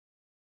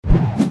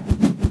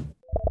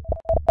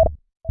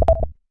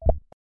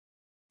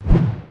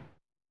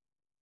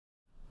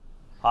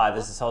Hi,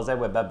 this is Jose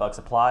with Bedbug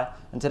Supply,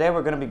 and today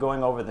we're going to be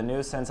going over the new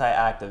SenSci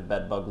Activ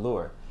bedbug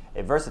lure,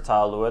 a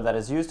versatile lure that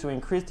is used to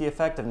increase the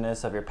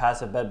effectiveness of your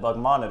passive bedbug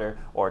monitor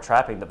or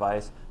trapping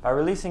device by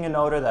releasing an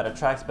odor that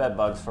attracts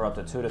bedbugs for up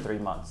to 2 to 3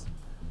 months.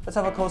 Let's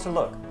have a closer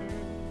look.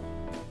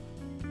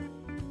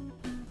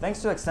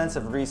 Thanks to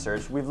extensive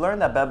research, we've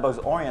learned that bedbugs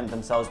orient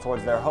themselves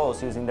towards their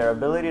host using their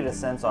ability to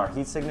sense our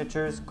heat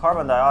signatures,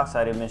 carbon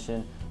dioxide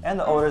emission, and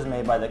the odors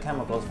made by the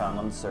chemicals found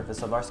on the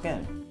surface of our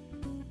skin.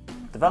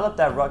 Developed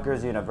at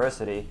Rutgers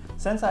University,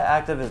 SenSci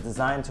Activ is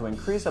designed to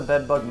increase a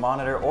bedbug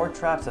monitor or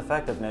trap's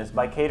effectiveness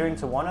by catering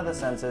to one of the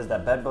senses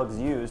that bedbugs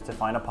use to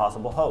find a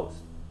possible host.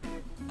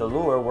 The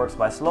lure works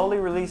by slowly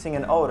releasing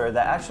an odor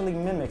that actually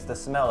mimics the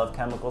smell of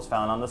chemicals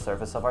found on the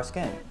surface of our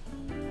skin,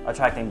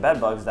 attracting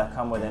bedbugs that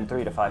come within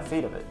 3 to 5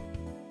 feet of it.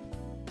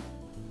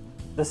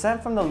 The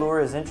scent from the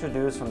lure is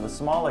introduced from the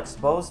small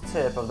exposed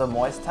tip of the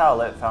moist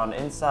towelette found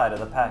inside of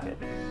the packet.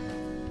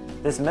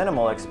 This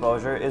minimal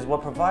exposure is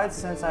what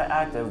provides SenSci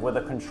Activ with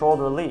a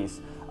controlled release,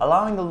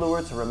 allowing the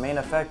lure to remain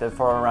effective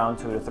for around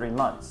 2 to 3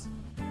 months.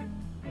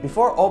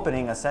 Before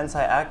opening a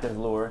SenSci Activ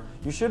lure,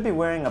 you should be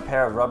wearing a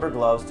pair of rubber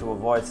gloves to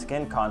avoid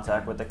skin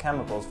contact with the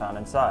chemicals found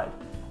inside.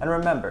 And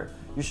remember,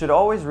 you should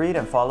always read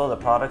and follow the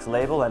product's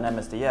label and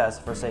MSDS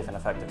for safe and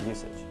effective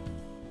usage.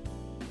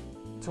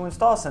 To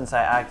install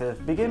SenSci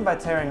Activ, begin by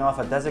tearing off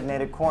a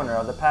designated corner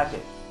of the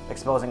packet,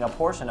 exposing a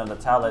portion of the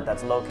towelette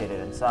that's located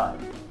inside.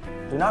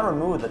 Do not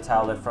remove the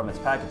towelette from its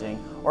packaging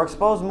or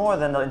expose more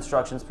than the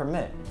instructions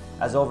permit,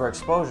 as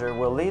overexposure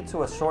will lead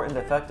to a shortened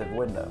effective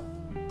window.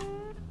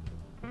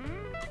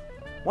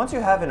 Once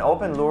you have an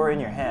open lure in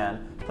your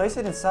hand, place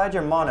it inside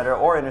your monitor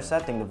or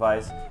intercepting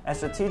device and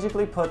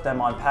strategically put them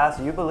on paths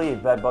you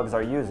believe bedbugs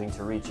are using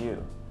to reach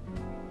you.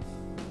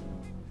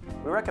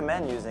 We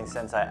recommend using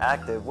SenSci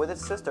Activ with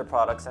its sister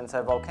product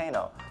SenSci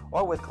Volcano,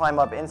 or with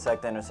climb-up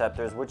insect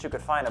interceptors, which you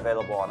could find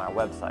available on our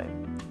website.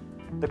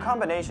 The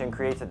combination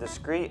creates a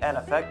discreet and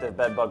effective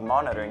bedbug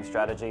monitoring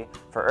strategy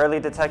for early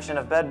detection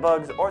of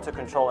bedbugs or to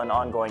control an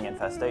ongoing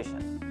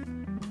infestation.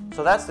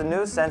 So that's the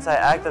new SenSci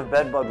Activ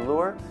bedbug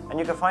lure, and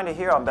you can find it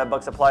here on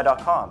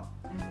bedbugsupply.com.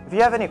 If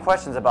you have any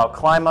questions about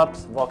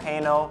climb-ups,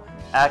 Volcano,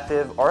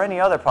 Activ, or any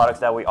other products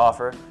that we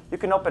offer, you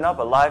can open up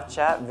a live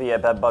chat via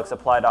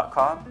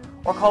bedbugsupply.com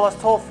or call us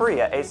toll-free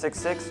at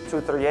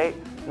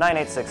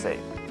 866-238-9868.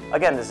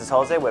 Again, this is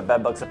Jose with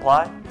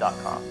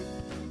bedbugsupply.com.